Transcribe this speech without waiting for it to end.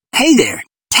Hey there,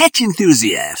 tech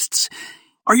enthusiasts!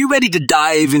 Are you ready to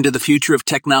dive into the future of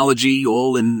technology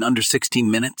all in under 16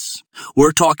 minutes?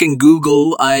 We're talking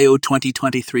Google I/O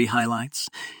 2023 highlights.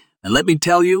 And let me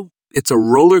tell you, it's a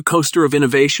roller coaster of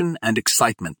innovation and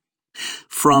excitement.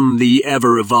 From the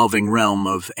ever-evolving realm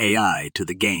of AI to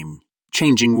the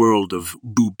game-changing world of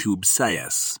B2B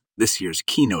SaaS, this year's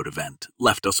keynote event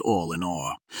left us all in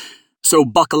awe. So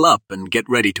buckle up and get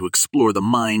ready to explore the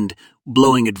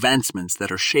mind-blowing advancements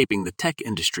that are shaping the tech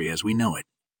industry as we know it.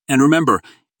 And remember,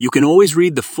 you can always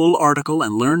read the full article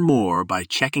and learn more by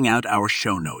checking out our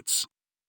show notes.